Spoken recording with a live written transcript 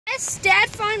Yes, Dad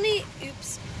finally,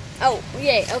 oops. Oh,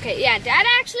 yay, okay, yeah, Dad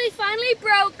actually finally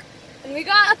broke, and we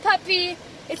got a puppy.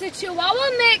 It's a Chihuahua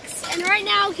mix, and right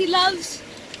now he loves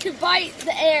to bite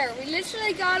the air. We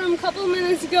literally got him a couple of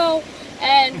minutes ago,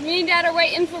 and me and Dad are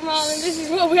waiting for Mom, and this is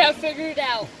what we have figured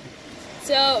out.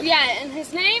 So, yeah, and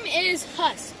his name is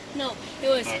Husk. No, it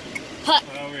was Huck.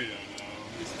 Oh, we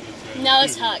don't know. No,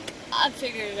 it's Huck. I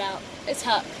figured it out. It's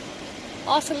Huck.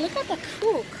 Awesome, look at the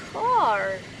cool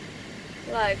car.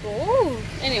 Like, whoa.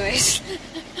 Anyways,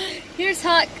 here's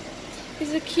Huck.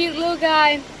 He's a cute little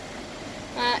guy.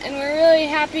 And we're really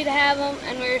happy to have him,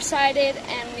 and we're excited,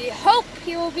 and we hope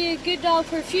he will be a good dog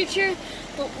for the future.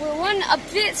 But we're a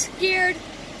bit scared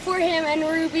for him and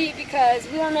Ruby,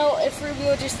 because we don't know if Ruby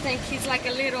will just think he's like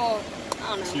a little,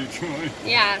 I don't know. Chew toy.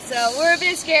 Yeah, so we're a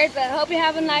bit scared, but I hope you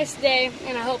have a nice day,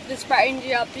 and I hope this brightens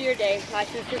you up for your day.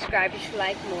 Like and subscribe if you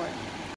like more.